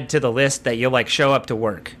add to the list that you'll show up to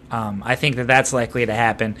work. I think that that's likely to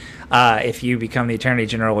happen if you become the Attorney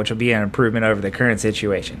General, which will be an improvement over the current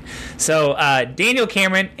situation. So Daniel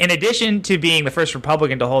Cameron, in addition to being the first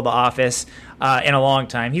Republican to hold the office in a long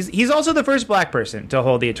time, he's also the first black person to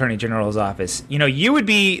hold the Attorney General's office. You would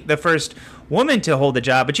be the first woman to hold the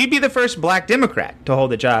job, but you'd be the first black Democrat to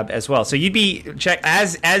hold the job as well. So you'd be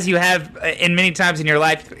as you have in many times in your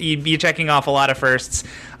life, you'd be checking off a lot of firsts.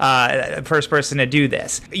 First person to do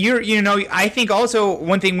this. I think also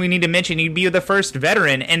one thing we need to mention, you'd be the first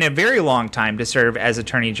veteran in a very long time to serve as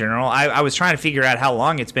Attorney General. I was trying to figure out how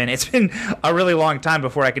long it's been. It's been a really long time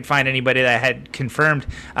before I could find anybody that had confirmed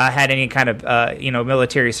had any kind of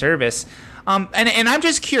military service. And I'm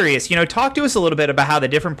just curious, talk to us a little bit about how the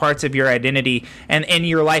different parts of your identity and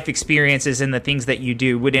your life experiences and the things that you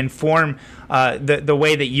do would inform the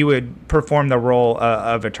way that you would perform the role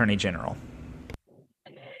of Attorney General.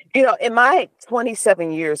 In my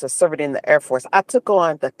 27 years of serving in the Air Force, I took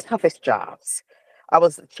on the toughest jobs. I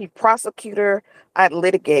was the chief prosecutor. I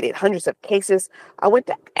litigated hundreds of cases. I went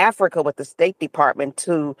to Africa with the State Department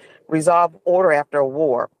to resolve order after a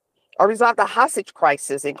war. I resolved a hostage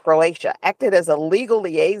crisis in Croatia, acted as a legal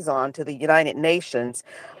liaison to the United Nations.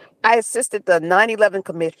 I assisted the 9/11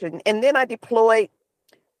 Commission, and then I deployed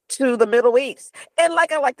to the Middle East. And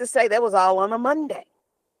like I like to say, that was all on a Monday.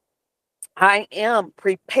 I am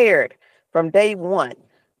prepared from day one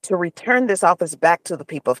to return this office back to the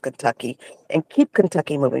people of Kentucky and keep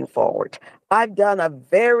Kentucky moving forward. I've done a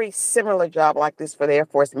very similar job like this for the Air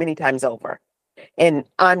Force many times over, and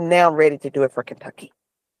I'm now ready to do it for Kentucky.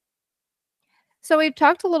 So we've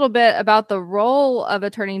talked a little bit about the role of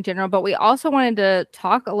Attorney General, but we also wanted to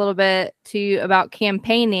talk a little bit to you about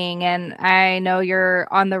campaigning. And I know you're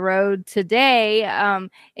on the road today, and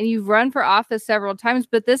you've run for office several times,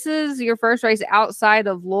 but this is your first race outside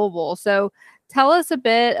of Louisville. So tell us a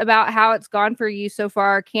bit about how it's gone for you so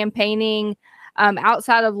far, campaigning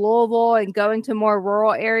outside of Louisville and going to more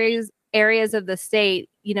rural areas of the state.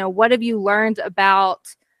 What have you learned about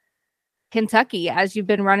Kentucky as you've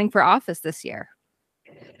been running for office this year?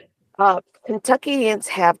 Kentuckians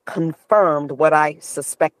have confirmed what I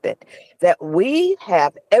suspected, that we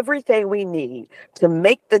have everything we need to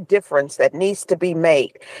make the difference that needs to be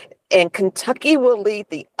made. And Kentucky will lead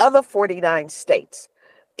the other 49 states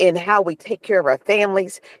in how we take care of our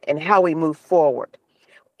families and how we move forward.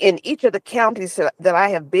 In each of the counties that I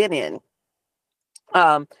have been in,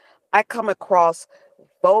 I come across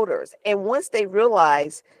voters. And once they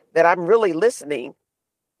realize that I'm really listening,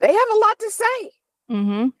 they have a lot to say.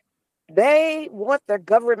 Mm-hmm. They want their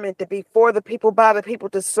government to be for the people, by the people,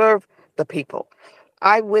 to serve the people.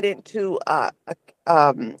 I went into a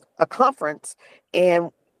conference, and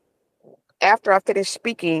after I finished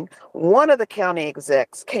speaking, one of the county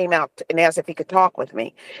execs came out and asked if he could talk with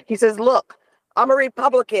me. He says, "Look, I'm a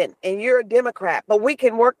Republican and you're a Democrat, but we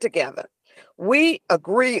can work together. We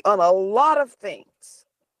agree on a lot of things."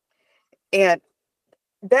 And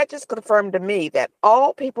that just confirmed to me that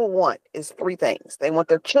all people want is three things. They want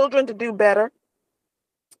their children to do better,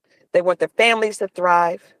 they want their families to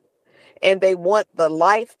thrive, and they want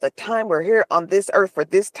the time we're here on this earth for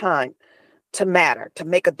this time to matter, to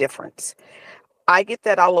make a difference. I get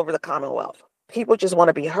that all over the Commonwealth. People just want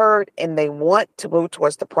to be heard, and they want to move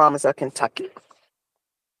towards the promise of Kentucky.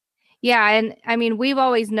 Yeah, and I mean, we've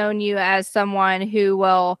always known you as someone who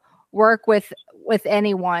will work with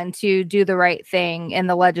anyone to do the right thing in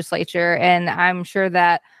the legislature, and I'm sure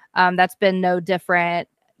that that's been no different,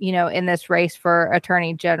 in this race for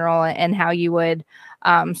Attorney General and how you would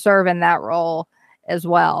serve in that role as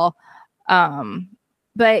well.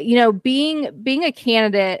 But being a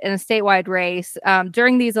candidate in a statewide race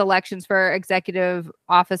during these elections for executive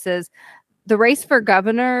offices, the race for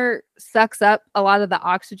governor sucks up a lot of the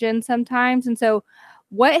oxygen sometimes. And so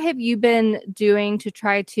what have you been doing to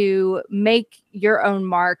try to make your own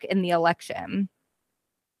mark in the election?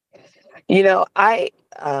 I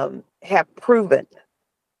have proven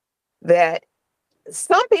that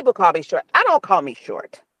some people call me short. I don't call me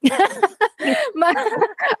short. I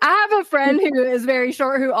have a friend who is very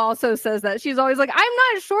short who also says that. She's always like, "I'm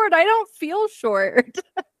not short. I don't feel short."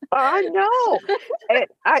 I know. And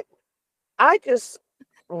I just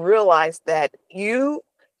realized that you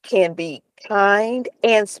can be kind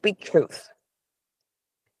and speak truth.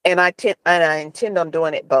 And I intend on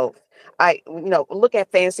doing it both. Look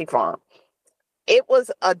at Fancy Farm. It was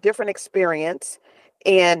a different experience,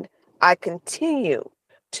 and I continue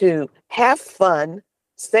to have fun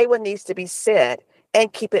say what needs to be said,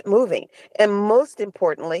 and keep it moving. And most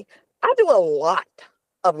importantly, I do a lot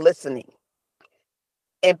of listening.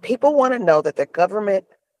 And people want to know that the government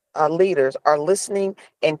leaders are listening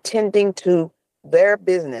and tending to their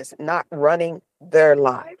business, not running their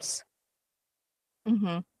lives.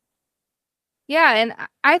 Mm-hmm. Yeah, and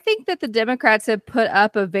I think that the Democrats have put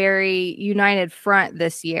up a very united front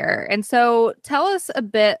this year. And so tell us a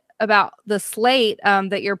bit about the slate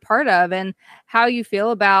that you're part of and how you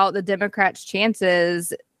feel about the Democrats'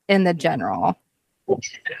 chances in the general.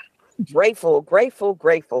 Grateful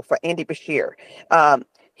for Andy Beshear.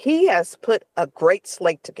 He has put a great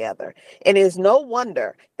slate together, and it is no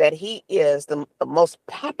wonder that he is the most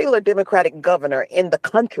popular Democratic governor in the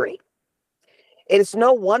country. It is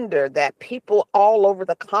no wonder that people all over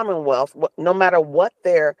the Commonwealth, no matter what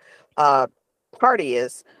their party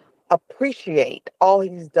is, appreciate all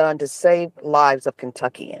he's done to save lives of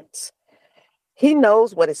Kentuckians. He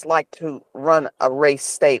knows what it's like to run a race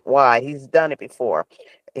statewide. He's done it before.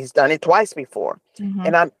 He's done it twice before. Mm-hmm.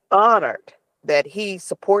 And I'm honored that he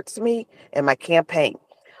supports me and my campaign.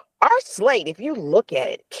 Our slate, if you look at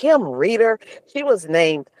it, Kim Reeder, she was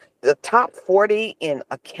named the top 40 in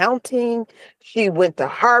accounting. She went to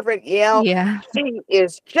Harvard, Yale. Yeah. She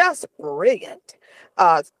is just brilliant.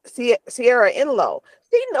 Sierra Inlow,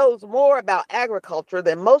 she knows more about agriculture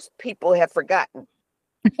than most people have forgotten.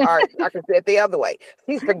 Or I can say it the other way.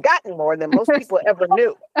 She's forgotten more than most people ever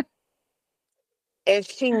knew. And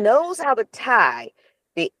she knows how to tie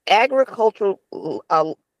the agricultural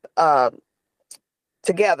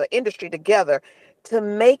industry together to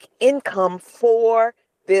make income for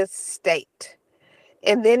this state.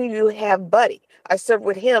 And then you have Buddy. I served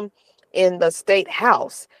with him in the state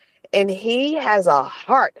house, and he has a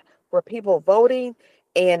heart for people voting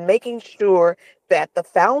and making sure that the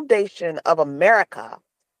foundation of America,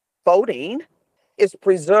 voting, is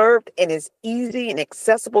preserved and is easy and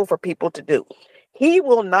accessible for people to do. He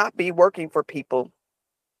will not be working for people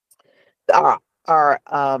that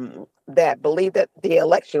believe that the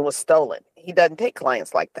election was stolen. He doesn't take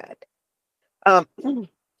clients like that.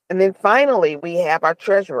 And then finally, we have our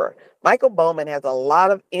treasurer. Michael Bowman has a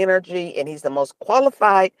lot of energy, and he's the most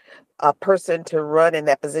qualified person to run in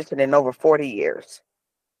that position in over 40 years.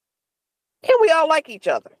 And we all like each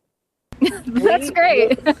other. That's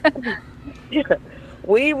great.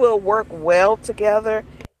 We will work well together.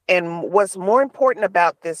 And what's more important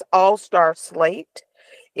about this all-star slate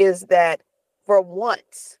is that for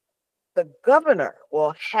once, the governor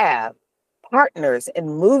will have partners in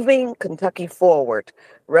moving Kentucky forward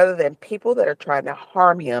rather than people that are trying to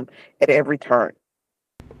harm him at every turn.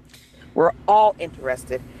 We're all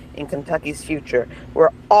interested in Kentucky's future.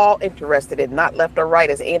 We're all interested in not left or right,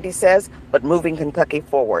 as Andy says, but moving Kentucky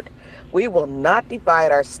forward. We will not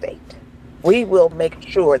divide our state. We will make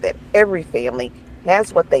sure that every family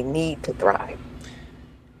has what they need to thrive.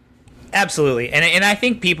 Absolutely. And I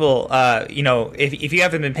think people, if you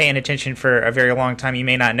haven't been paying attention for a very long time, you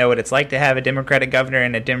may not know what it's like to have a Democratic governor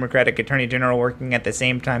and a Democratic attorney general working at the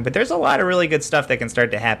same time. But there's a lot of really good stuff that can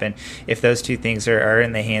start to happen if those two things are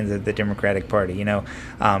in the hands of the Democratic Party.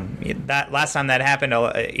 That last time that happened,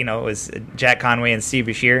 it was Jack Conway and Steve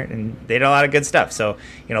Beshear, and they did a lot of good stuff. So,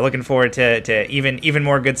 looking forward to even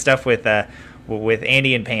more good stuff with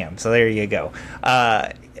Andy and Pam. So there you go.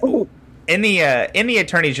 In the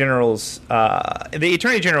attorney general's the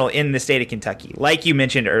attorney general in the state of Kentucky, like you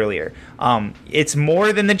mentioned earlier, it's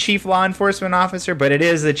more than the chief law enforcement officer, but it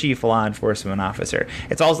is the chief law enforcement officer.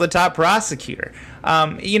 It's also the top prosecutor.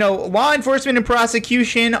 Law enforcement and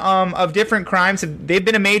prosecution of different crimes, they've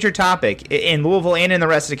been a major topic in Louisville and in the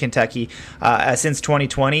rest of Kentucky since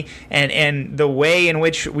 2020. And the way in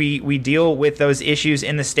which we deal with those issues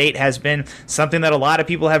in the state has been something that a lot of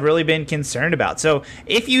people have really been concerned about. So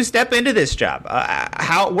if you step into this job,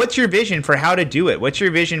 what's your vision for how to do it? What's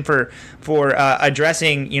your vision for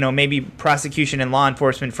addressing, maybe prosecution and law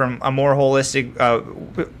enforcement from a more holistic,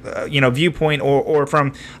 viewpoint or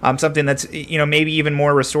from something that's, maybe even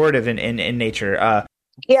more restorative in nature?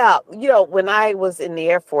 When I was in the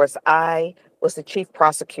Air Force, I was the chief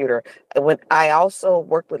prosecutor. When I also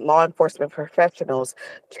worked with law enforcement professionals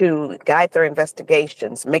to guide their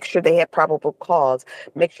investigations, make sure they had probable cause,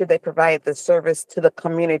 make sure they provided the service to the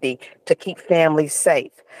community to keep families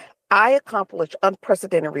safe. I accomplished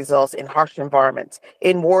unprecedented results in harsh environments,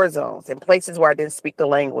 in war zones, in places where I didn't speak the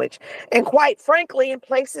language, and quite frankly, in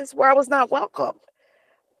places where I was not welcome.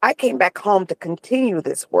 I came back home to continue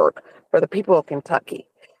this work for the people of Kentucky.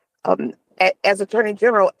 As Attorney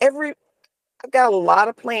General, I've got a lot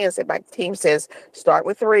of plans that my team says start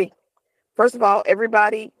with 3. First of all,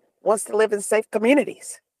 everybody wants to live in safe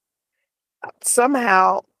communities.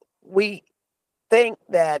 somehow we think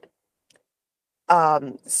that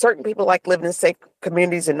certain people like living in safe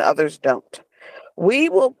communities and others don't. We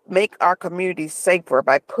will make our communities safer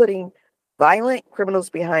by putting violent criminals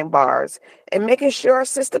behind bars and making sure our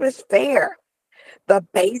system is fair. The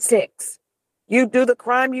basics. You do the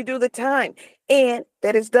crime, you do the time, and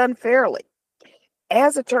that is done fairly.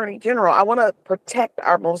 As Attorney General, I want to protect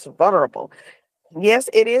our most vulnerable. Yes,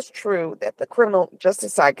 it is true that the criminal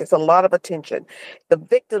justice side gets a lot of attention. The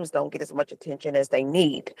victims don't get as much attention as they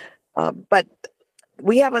need. But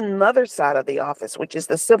we have another side of the office, which is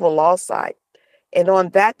the civil law side. And on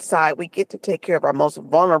that side, we get to take care of our most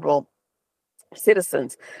vulnerable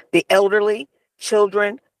citizens, the elderly,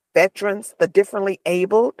 children, veterans, the differently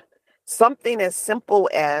abled. Something as simple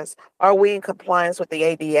as, are we in compliance with the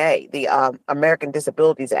ADA, the American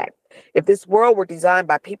Disabilities Act? If this world were designed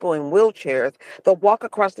by people in wheelchairs, the walk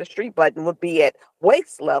across the street button would be at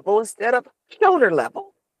waist level instead of shoulder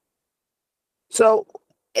level. So,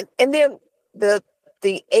 and then the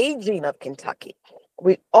aging of Kentucky,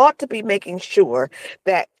 we ought to be making sure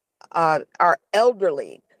that our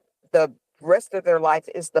elderly, the rest of their life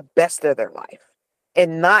is the best of their life,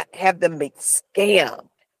 and not have them be scammed,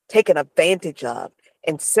 taken advantage of,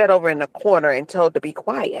 and set over in a corner and told to be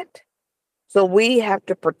quiet. So we have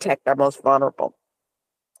to protect our most vulnerable.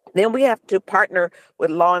 Then we have to partner with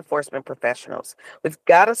law enforcement professionals. We've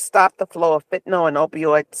got to stop the flow of fentanyl and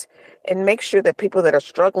opioids and make sure that people that are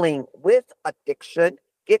struggling with addiction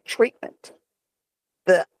get treatment.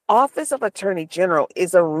 The Office of Attorney General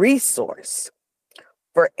is a resource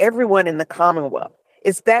for everyone in the Commonwealth.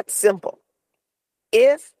 It's that simple.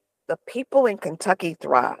 If the people in Kentucky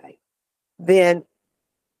thrive, then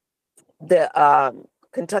the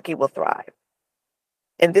Kentucky will thrive.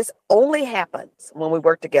 And this only happens when we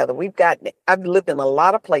work together. I've lived in a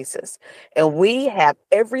lot of places, and we have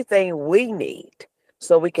everything we need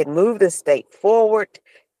so we can move the state forward,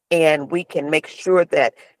 and we can make sure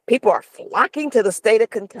that people are flocking to the state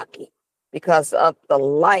of Kentucky because of the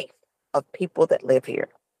life of people that live here.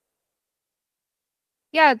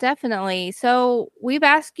 Yeah, definitely. So we've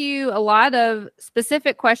asked you a lot of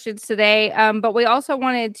specific questions today, but we also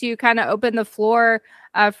wanted to kind of open the floor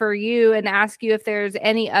for you and ask you if there's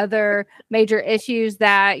any other major issues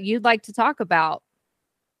that you'd like to talk about.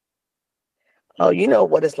 Oh, you know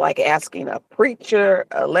what it's like asking a preacher,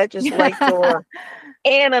 a legislator,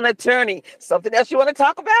 and an attorney. Something else you want to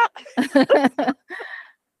talk about?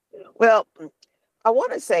 Well, I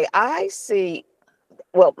want to say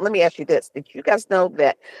well, let me ask you this. Did you guys know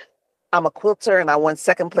that I'm a quilter and I won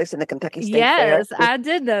second place in the Kentucky State Fair? Yes, I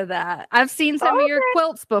did know that. I've seen some of your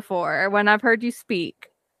quilts before when I've heard you speak.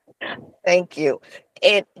 Thank you.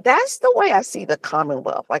 And that's the way I see the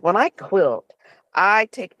Commonwealth. Like when I quilt, I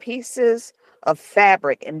take pieces of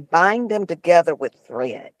fabric and bind them together with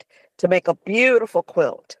thread to make a beautiful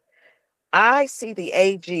quilt. I see the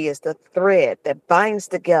AG as the thread that binds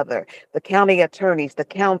together the county attorneys, the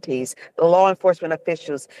counties, the law enforcement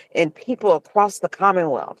officials, and people across the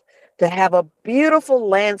Commonwealth to have a beautiful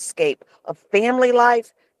landscape of family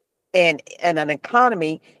life and an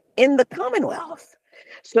economy in the Commonwealth.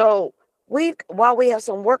 So while we have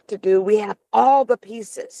some work to do, we have all the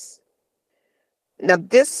pieces. Now,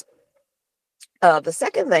 the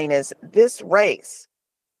second thing is this race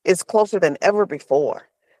is closer than ever before.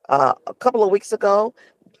 A couple of weeks ago,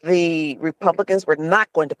 the Republicans were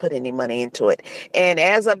not going to put any money into it. And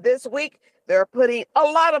as of this week, they're putting a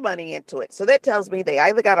lot of money into it. So that tells me they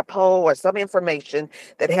either got a poll or some information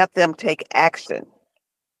that helped them take action.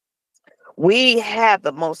 We have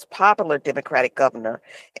the most popular Democratic governor,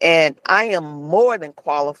 and I am more than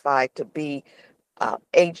qualified to be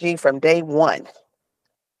AG from day one.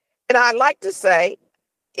 And I like to say,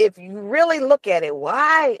 if you really look at it,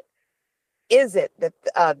 why is it that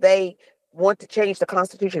they want to change the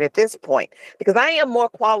Constitution at this point? Because I am more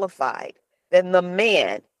qualified than the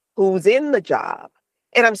man who's in the job,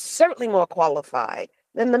 and I'm certainly more qualified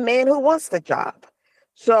than the man who wants the job.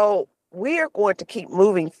 So we are going to keep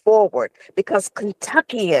moving forward because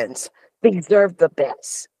Kentuckians deserve the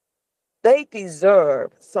best. They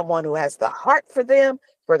deserve someone who has the heart for them,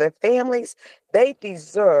 for their families. They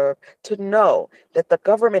deserve to know that the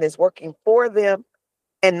government is working for them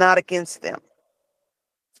and not against them.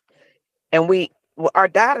 And our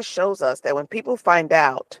data shows us that when people find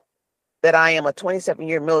out that I am a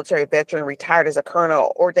 27-year military veteran, retired as a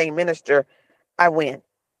colonel, ordained minister, I win.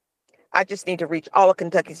 I just need to reach all of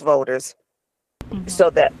Kentucky's voters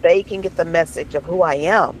so that they can get the message of who I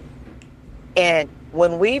am. And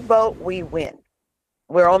when we vote, we win.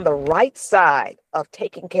 We're on the right side of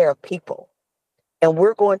taking care of people. And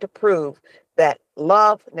we're going to prove that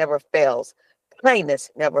love never fails,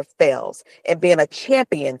 kindness never fails, and being a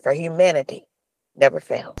champion for humanity never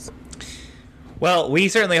fails. Well, we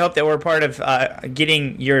certainly hope that we're part of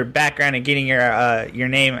getting your background and getting your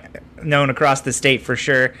name known across the state for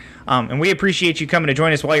sure. And we appreciate you coming to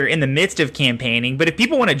join us while you're in the midst of campaigning. But if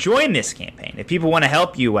people want to join this campaign, if people want to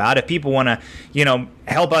help you out, if people want to,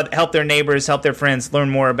 help their neighbors, help their friends, learn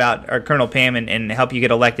more about Colonel Pam and help you get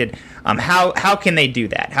elected, how can they do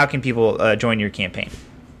that? How can people join your campaign?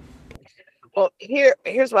 Well,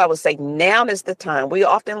 here's what I would say. Now is the time. We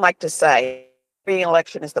often like to say every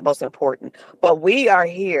election is the most important, but we are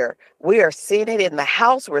here. We are seeing it in the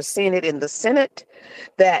House. We're seeing it in the Senate,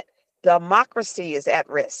 that democracy is at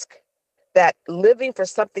risk, that living for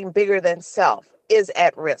something bigger than self is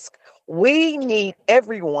at risk. We need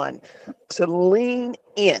everyone to lean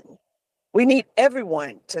in. We need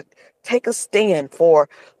everyone to take a stand for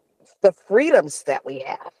the freedoms that we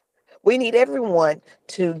have. We need everyone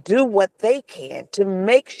to do what they can to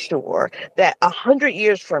make sure that 100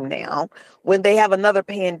 years from now, when they have another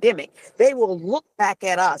pandemic, they will look back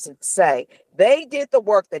at us and say, they did the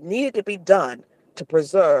work that needed to be done to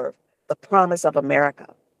preserve the promise of America.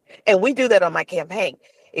 And we do that on my campaign.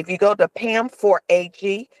 If you go to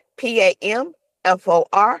Pam4AG,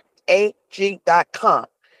 PAMFORAG.com,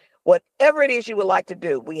 whatever it is you would like to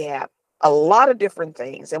do, we have a lot of different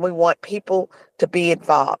things, and we want people to be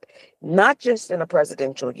involved, not just in a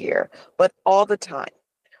presidential year, but all the time.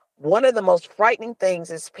 One of the most frightening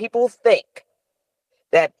things is people think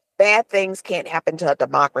that bad things can't happen to a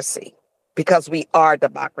democracy because we are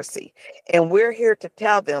democracy. And we're here to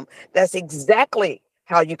tell them that's exactly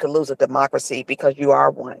how you can lose a democracy, because you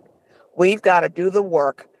are one. We've got to do the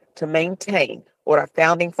work to maintain what our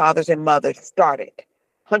founding fathers and mothers started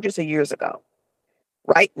hundreds of years ago.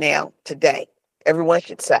 Right now, today, everyone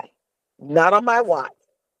should say, not on my watch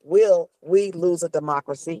will we lose a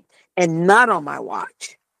democracy, and not on my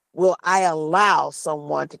watch will I allow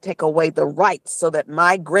someone to take away the rights so that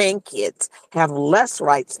my grandkids have less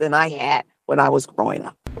rights than I had when I was growing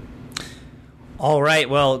up. All right.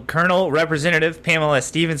 Well, Colonel Representative Pamela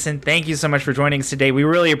Stevenson, thank you so much for joining us today. We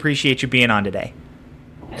really appreciate you being on today.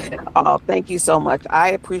 Oh, thank you so much. I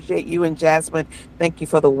appreciate you and Jazmin. Thank you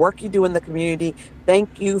for the work you do in the community.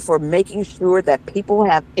 Thank you for making sure that people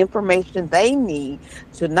have information they need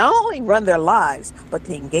to not only run their lives, but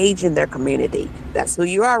to engage in their community. That's who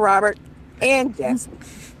you are, Robert and Jazmin.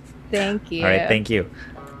 Thank you. All right. Thank you.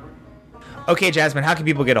 Okay, Jazmin, how can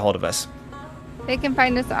people get a hold of us? They can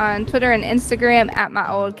find us on Twitter and Instagram at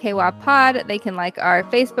MyOldKYPod. They can like our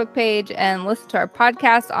Facebook page and listen to our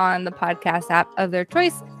podcast on the podcast app of their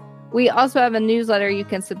choice. We also have a newsletter you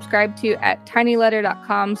can subscribe to at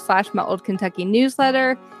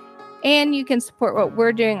tinyletter.com/MyOldKentuckyNewsletter. And you can support what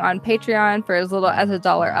we're doing on Patreon for as little as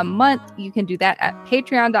 $1 a month. You can do that at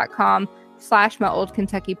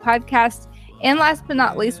patreon.com/MyOldKentuckyPodcast. And last but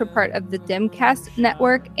not least, we're part of the Dimcast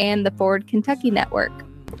Network and the Forward Kentucky Network.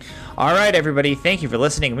 All right, everybody. Thank you for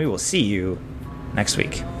listening. We will see you next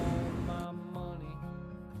week.